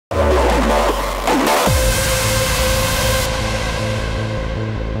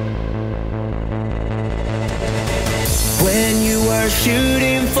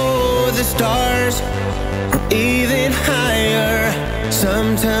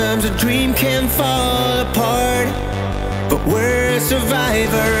Sometimes a dream can fall apart, but we're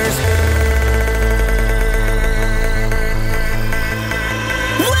survivors.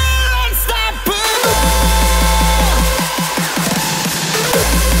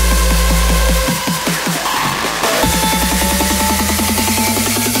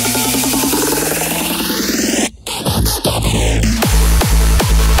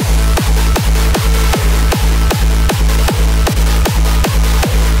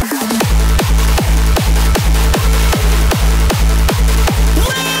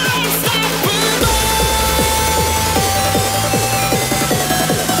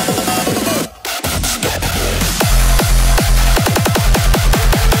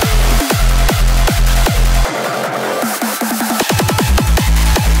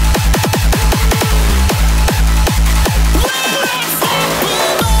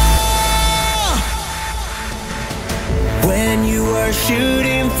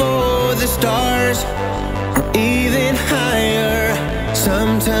 Shooting for the stars, or even higher.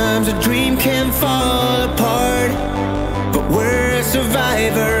 Sometimes a dream can fall apart, but we're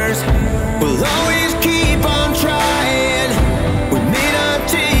survivors. We'll always keep on trying. We may not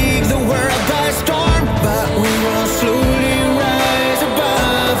take the world by storm, but we will slowly rise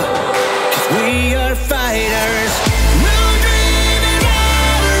above, 'cause we are fighters.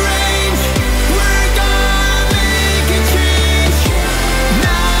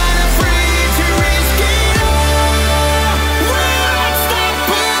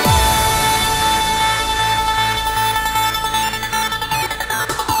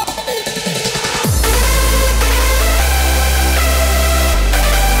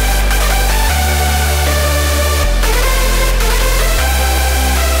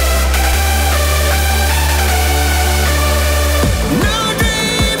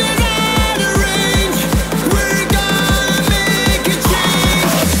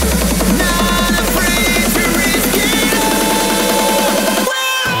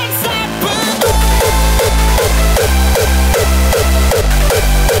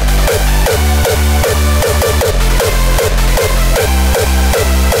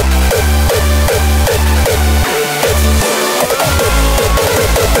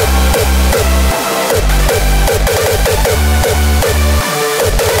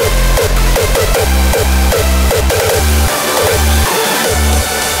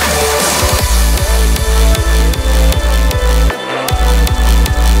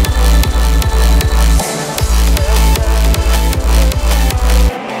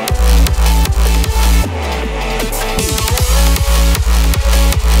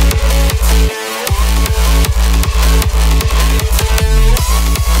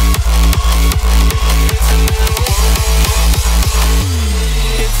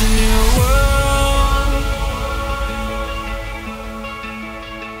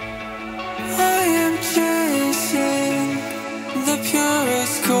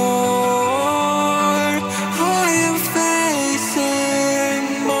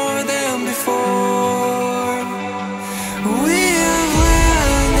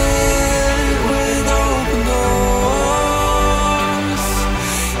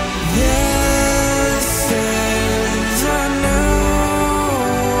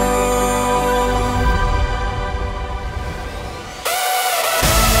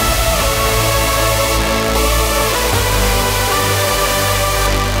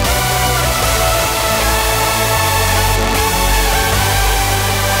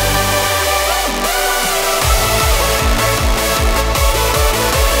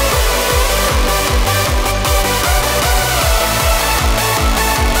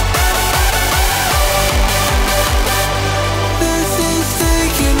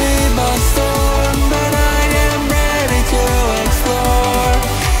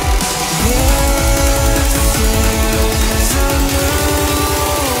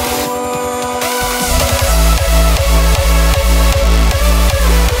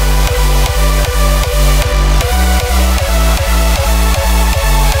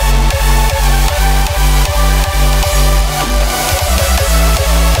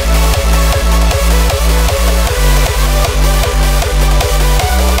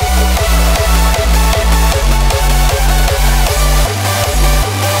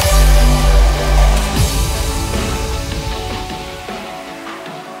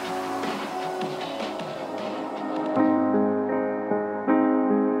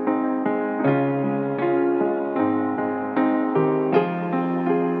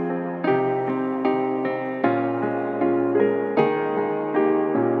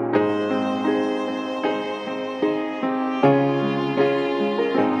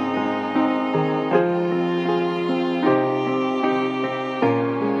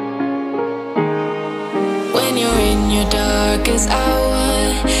 your darkest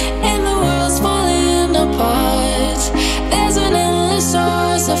hour and the world's falling apart. There's an endless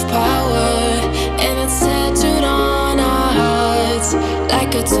source of power, and it's tattooed on our hearts.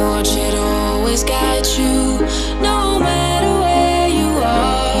 Like a torch, it always guides you, no matter where you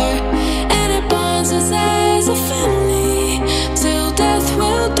are. And it binds us as a family, till death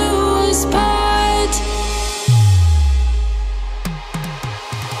will do us part.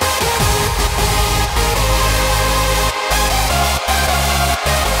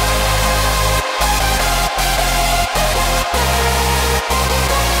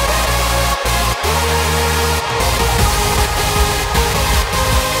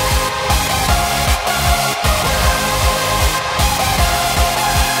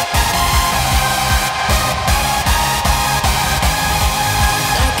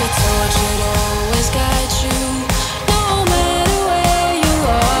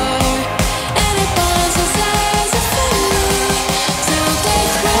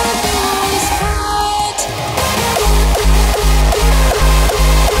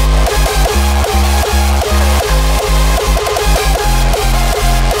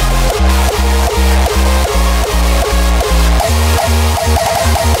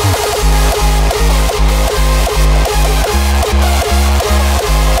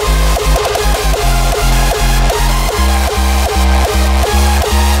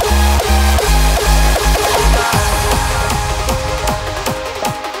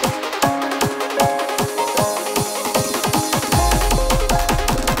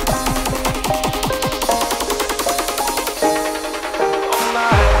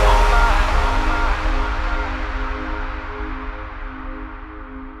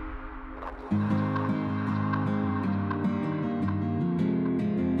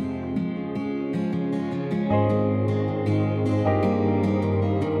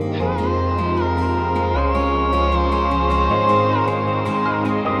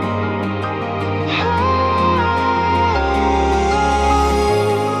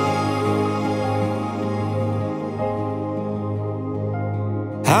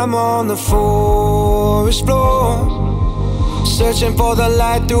 I'm on the forest floor, searching for the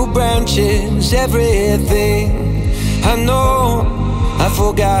light through branches. Everything I know I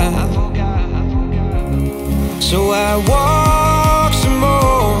forgot, so I walk some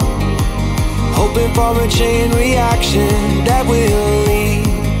more, hoping for a chain reaction that will lead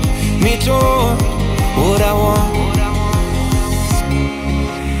me toward what I want.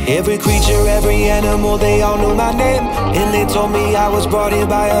 Every creature, every animal, they all knew my name, and they told me I was brought here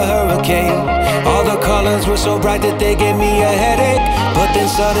by a hurricane. All the colors were so bright that they gave me a headache, but then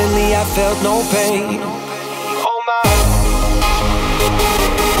suddenly I felt no pain. Oh my.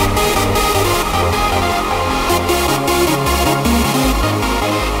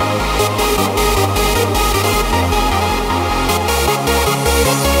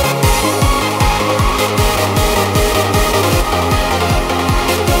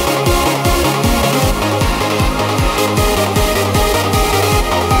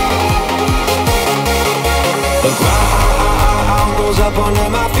 Up under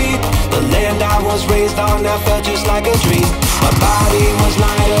my feet, the land I was raised on, I felt just like a dream. My body was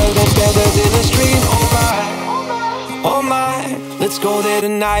lighter than feathers in the stream. Oh my, let's go there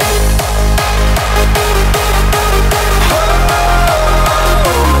tonight. Let's go there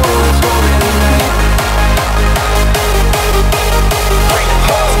tonight. Bring the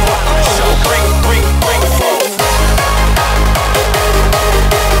flow.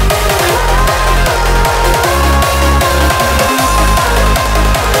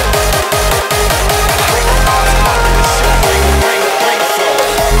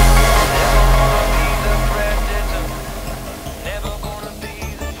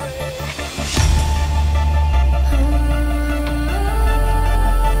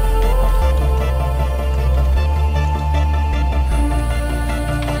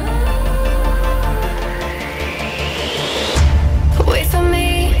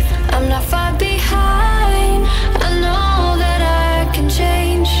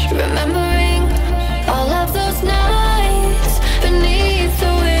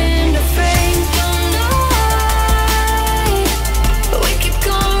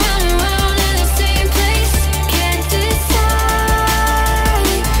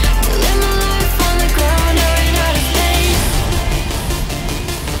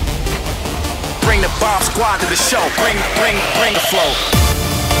 Squad to the show, bring the flow.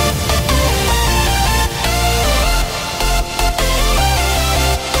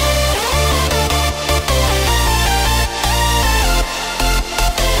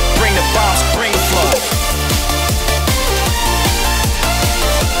 Bring the bombs, bring the flow.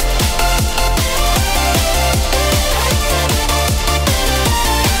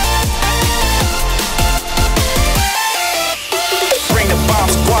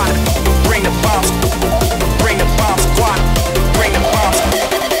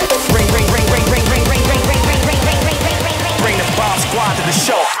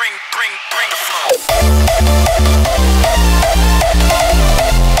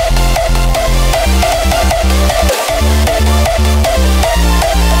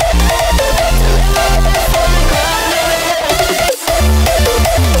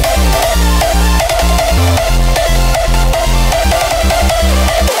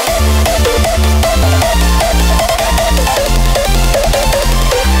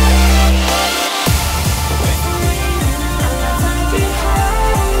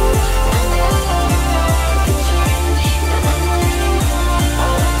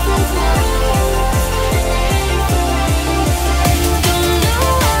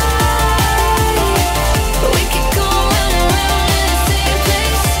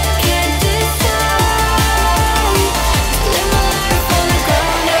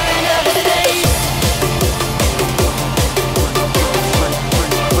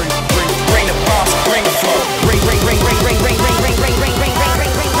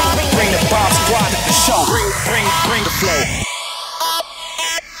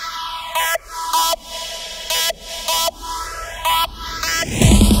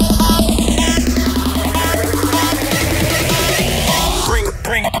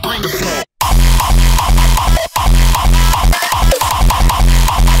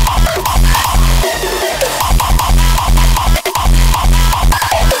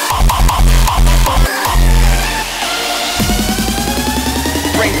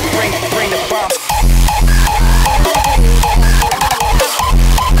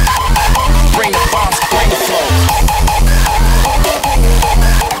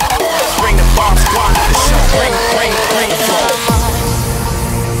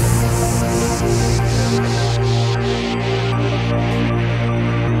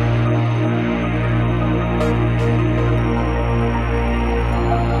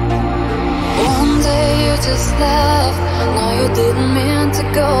 just left. No, you didn't mean to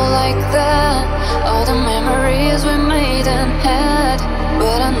go like that. All the memories we made and had,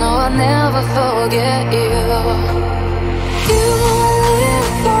 but I know I'll never forget you. You live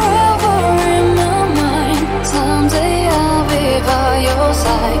forever in my mind. Someday I'll be by your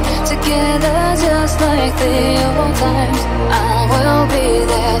side, together just like the old times. I will be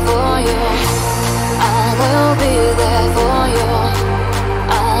there for you. I will be there for you.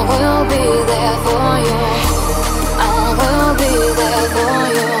 I will be there for you. I will be there for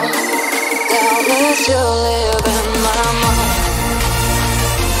you. Doubtless you live in my mind.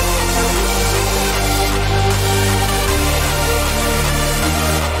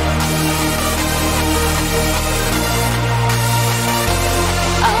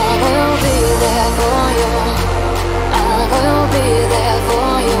 I will be there for you. I will be there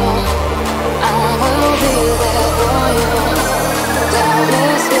for you. I will be there for you.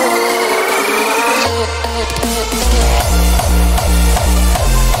 Doubtless you live in my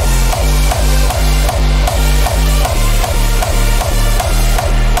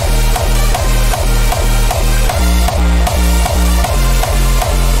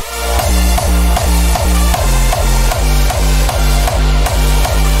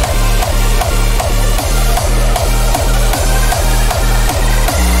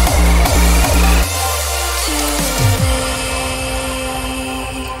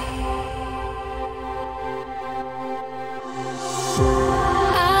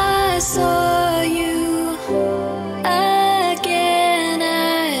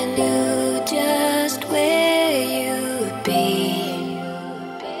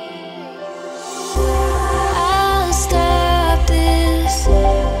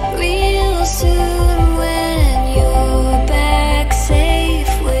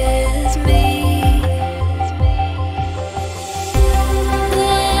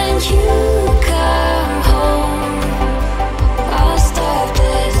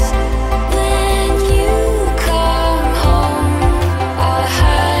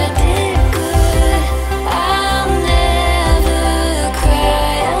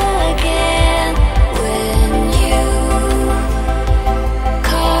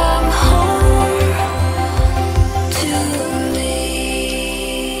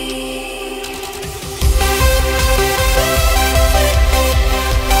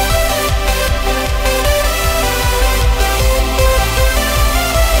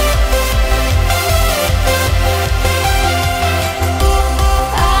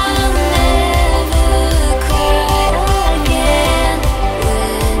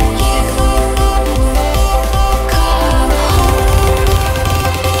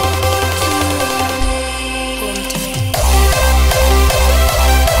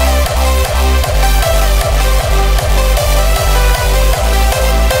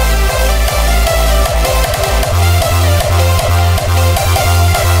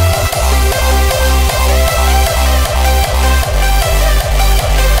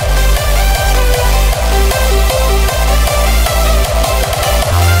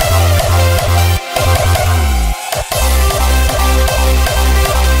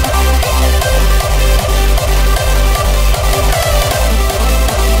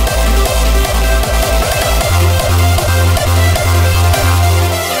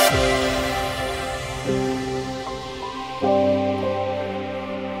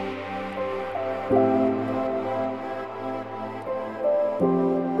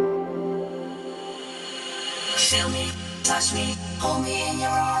Feel me, touch me, hold me in your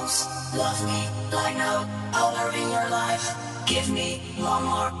arms. Love me like no other in your life. Give me one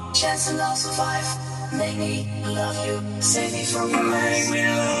more chance and I'll survive. Make me love you, save me from your lies. Make me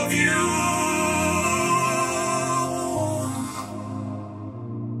love you.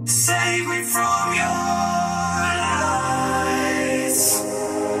 Save me from your lies.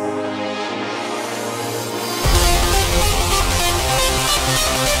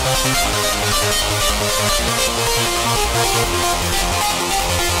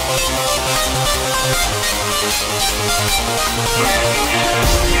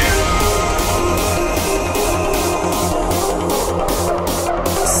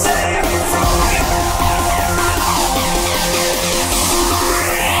 Save me from your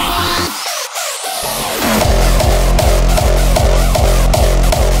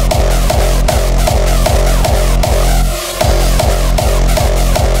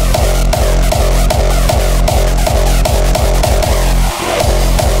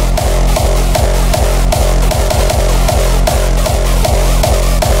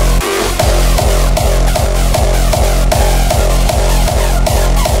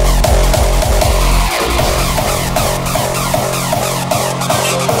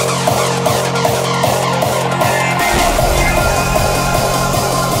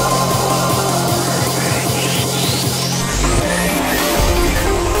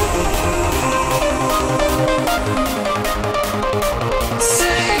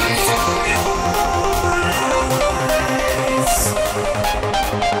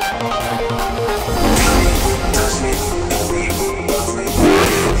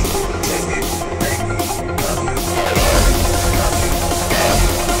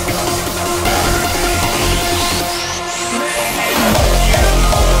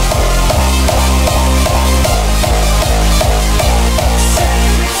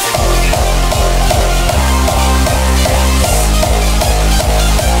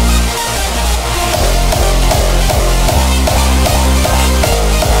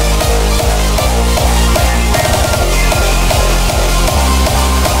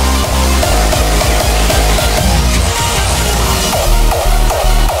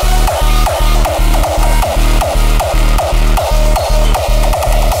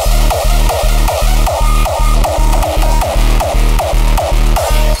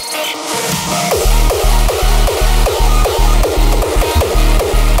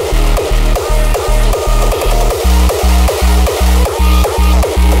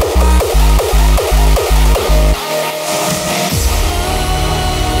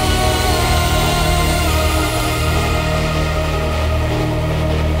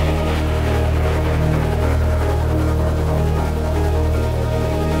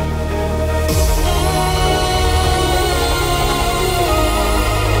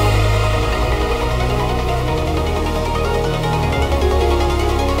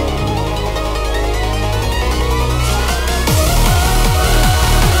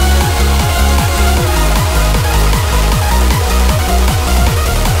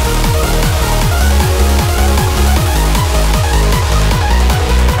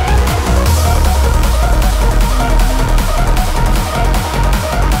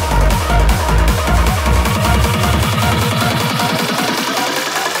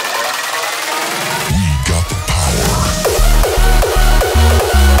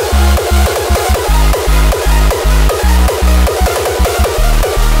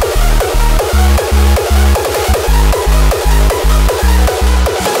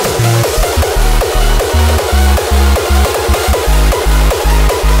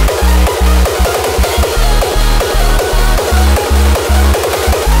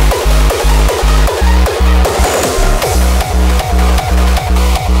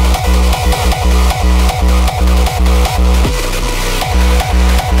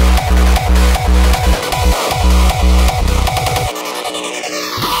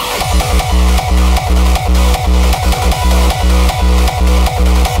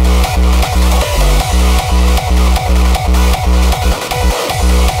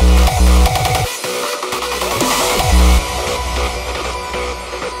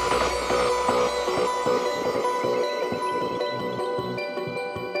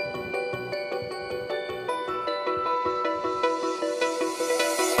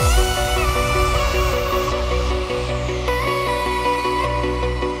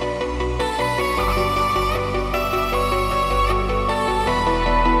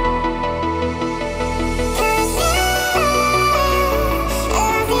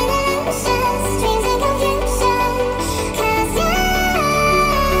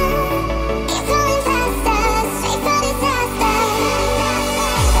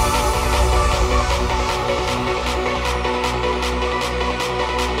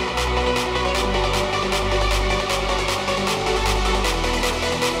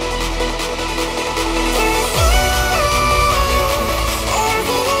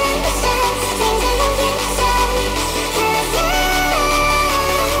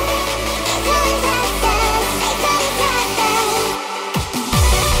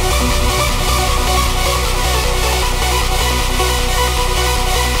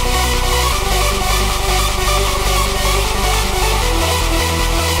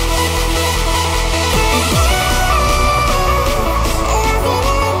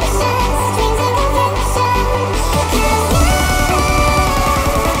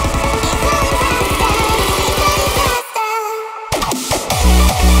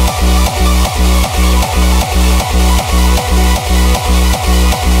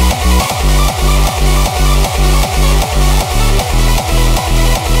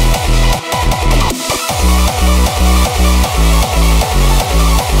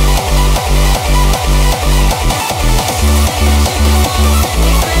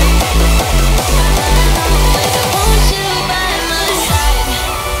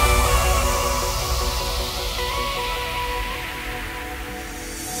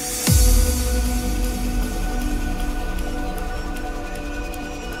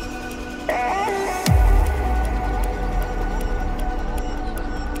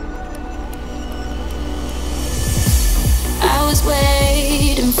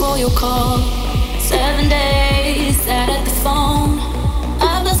for your call. 7 days, sat at the phone.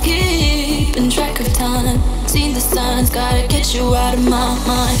 I've lost keeping track of time. Seen the signs, gotta get you out of my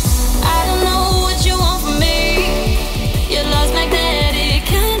mind. I don't know what you want from me. Your love's magnetic,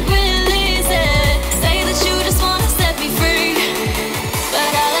 can't release it. Say that you just wanna set me free,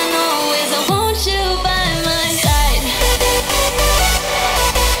 but all I know is I want you by my side.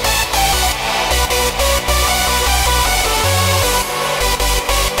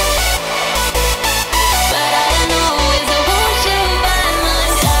 But all I know is I want you by my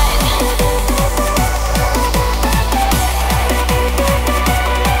side.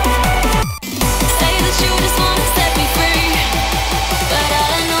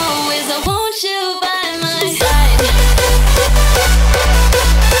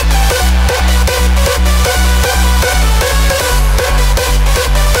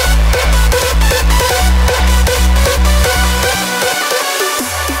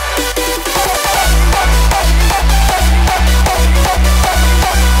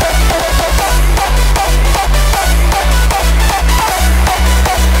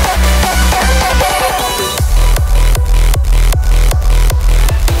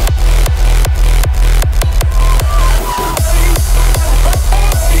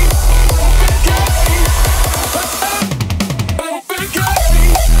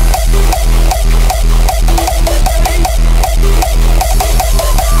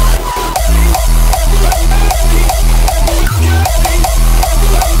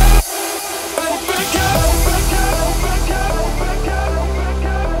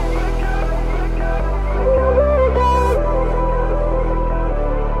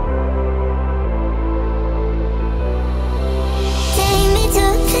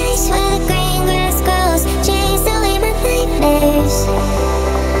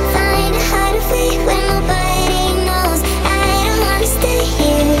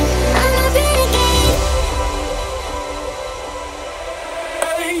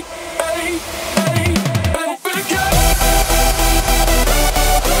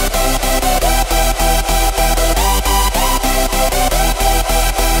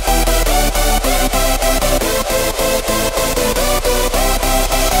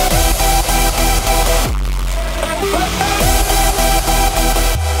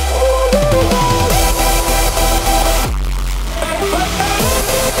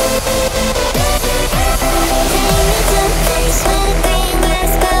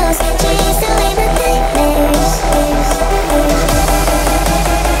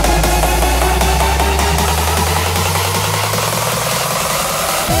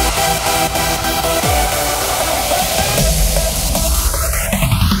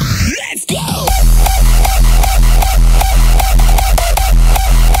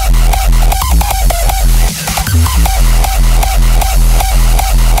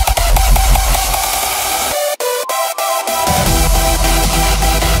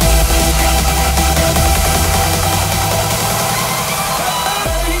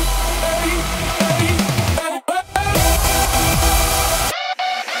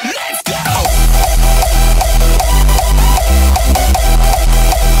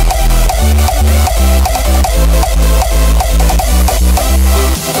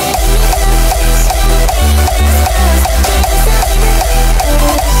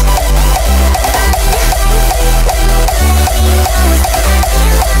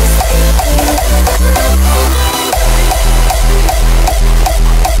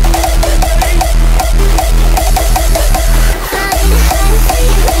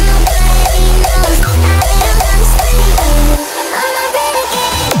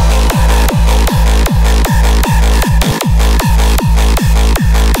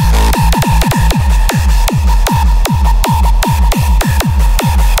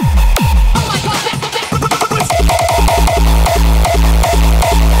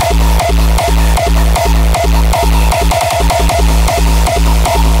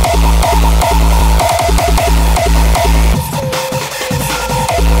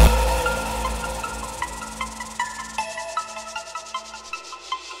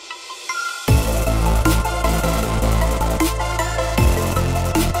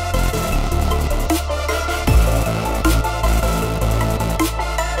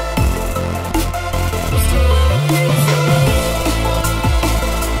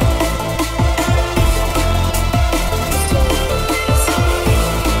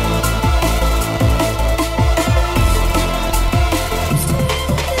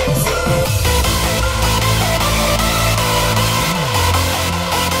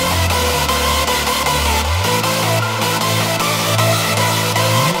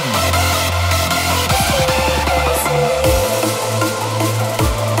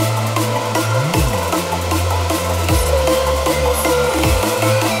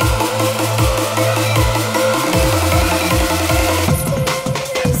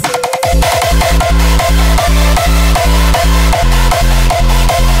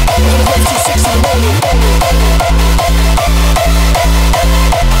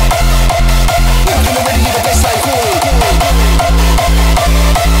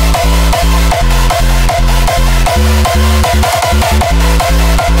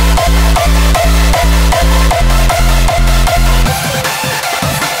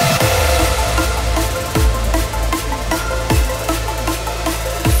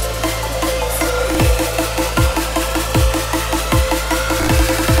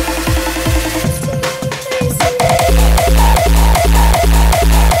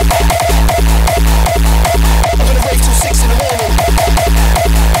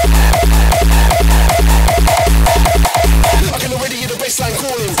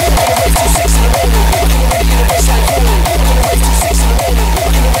 calling. I'm gonna rave till 6 in the morning. I can already hear the bassline calling. I'm gonna rave till 6 in the morning. I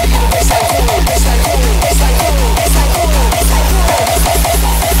can already hear the bassline calling. Bassline calling. Bassline calling. Bassline calling. Bassline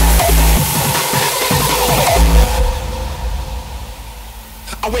calling.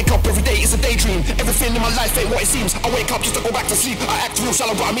 I wake up every day, it's a daydream. Everything in my life ain't what it seems. I wake up just to go back to sleep. I act real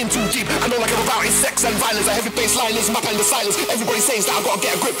shallow, but I'm in too deep. I know like I'm about is sex and violence. A heavy bassline is my kind of silence. Everybody says that I gotta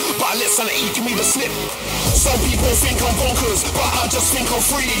get a grip, but I let sanity give me the slip. Some people think I'm bonkers, but I just think I'm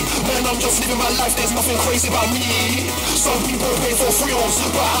free. Man, I'm just living my life, there's nothing crazy about me. Some people pay for thrills,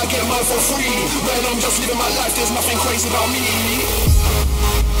 but I get mine for free. Man, I'm just living my life, there's nothing crazy about me.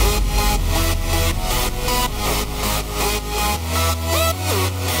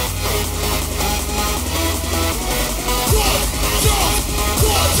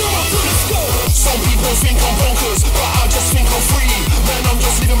 Some people think I'm bonkers, but I just think I'm free. Man, I'm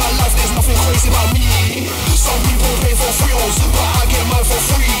just living my life, there's nothing crazy about me. Some people pay for thrills, but I get mine for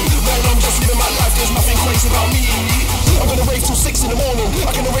free. Man, I'm just living my life, there's nothing crazy about me. I'm gonna rave till 6 in the morning.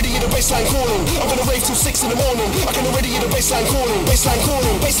 I can already hear the bassline calling. I'm gonna rave till 6 in the morning. I can already hear the bassline calling. Bassline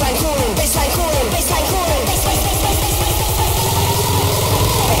calling. Bassline calling. Bassline calling. Bassline calling.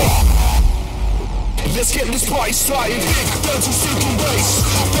 Let's get this party started. Big dirty stinking bass.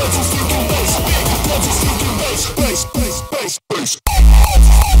 Dirty stinking bass. Big dirty stinking bass. Bass, bass, bass, bass.